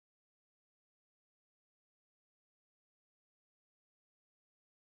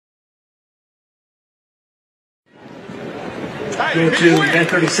Go to men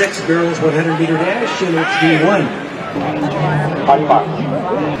 36 girls 100-meter dash, and it's D1.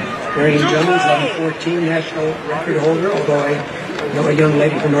 Marion Jones, 11:14, national record holder, although I know a young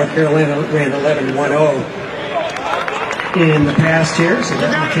lady from North Carolina ran 11:10 in the past here, so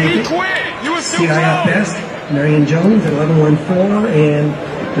that will take it. CIF best, Marion Jones at 11:14, and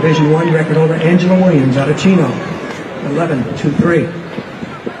Division I record holder Angela Williams out of Chino, 11:23.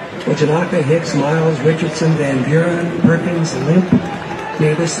 Ojanaka, Hicks, Miles, Richardson, Van Buren, Perkins, Limp,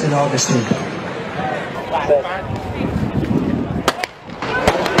 Davis, and Augustine.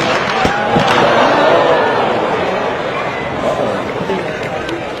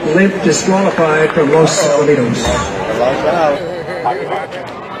 Limp disqualified from Los Cerritos.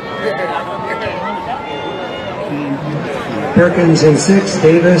 Perkins in 6,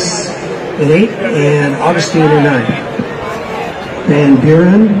 Davis in 8, and Augustine in 9. Van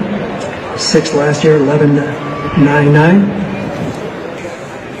Buren, 6th last year, 11.99.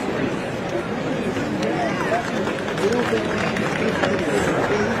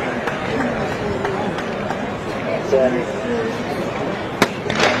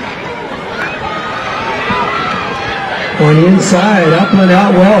 On the inside, Upland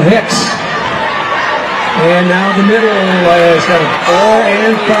out well, Hicks. And now the middle has got a 4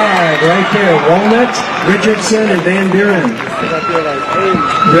 and 5 right there. Walnut, Richardson, and Van Buren.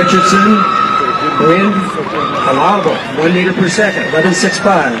 Richardson, wind, allowable, 1 meter per second,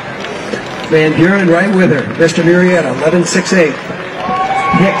 11.65. Van Buren right with her. Vista Murrieta, 11.68.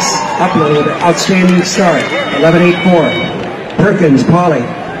 Hicks, Upland with an outstanding start, 11.84. Perkins, Polly,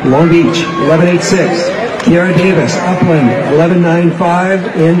 Long Beach, 11.86. Kiara Davis, Upland,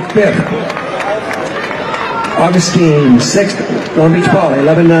 11.95 in 5th. Augustine, 6th, Long Beach Poly,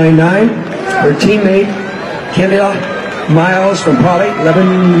 11.99. Her teammate, Kayla Miles from Poly,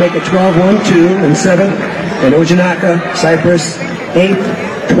 11, make it 12.12 and 7th. And Ojanaka, Cypress, 8th,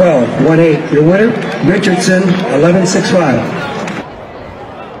 12.18. Your winner, Richardson, 11.65.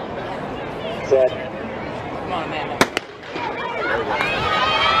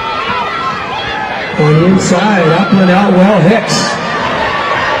 On the inside, Upland out well, Hicks.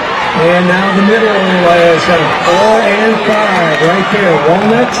 And now the middle has got a 4 and 5 right there.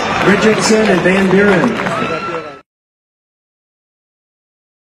 Walnut, Richardson, and Van Buren.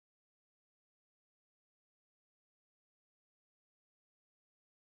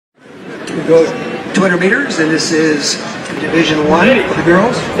 We go 200 meters, and this is Division I for the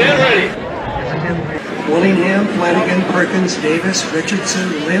girls. Stand ready. Willingham, Flanagan, Perkins, Davis,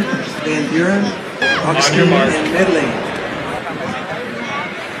 Richardson, Limp, Van Buren, Augustine, and Medley.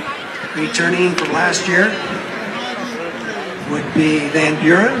 Returning from last year would be Van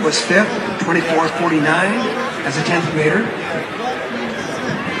Buren, was 5th, 24.49 as a 10th grader.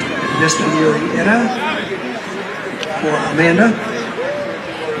 Vista Murrieta for Amanda.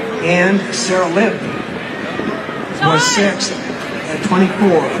 And Sarah Limp was 6th at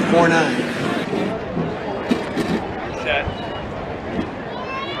 24.49.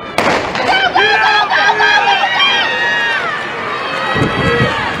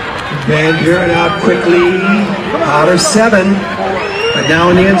 Van Buren out quickly, out of 7. But now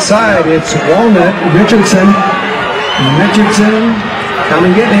on the inside, it's Walnut, Richardson. Richardson, come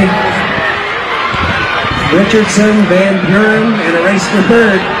and get me. Richardson, Van Buren, and a race for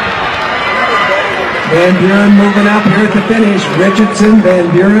 3rd. Van Buren moving up here at the finish. Richardson, Van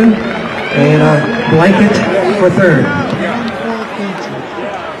Buren, and a blanket for 3rd.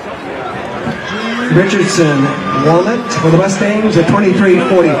 Richardson, Walnut for the Mustangs at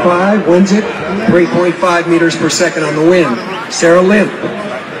 23.45, wins it, 3.5 meters per second on the win. Sarah Limp,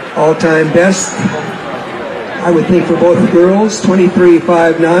 all-time best, I would think for both girls,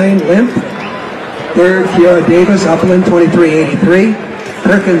 23.59, Limp. 3rd, Kiara Davis, Upland, 23.83.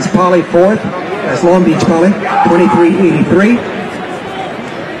 Perkins, Polly, 4th, that's Long Beach Polly, 23.83.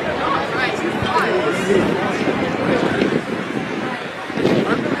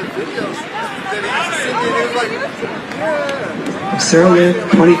 Sarah Limp,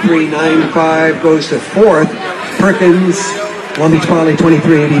 23.95, goes to 4th. Perkins, Long Beach Poly,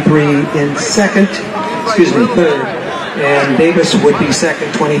 23.83 in 2nd, 3rd. And Davis would be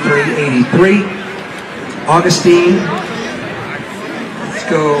 2nd, 23.83. Augustine, let's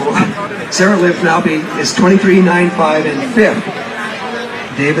go. Sarah Limp now is 23.95 in 5th.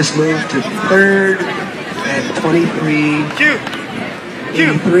 Davis moved to 3rd at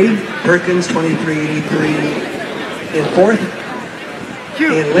 23.83. Perkins, 23.83 in 4th.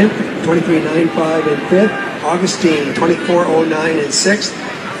 And Limp, 23.95 in 5th. Augustine, 24.09 in 6th.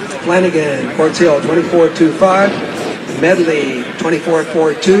 Flanagan, Quartz Hill, 24.25. Medley,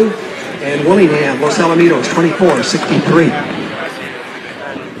 24.42. And Willingham, Los Alamitos, 24.63.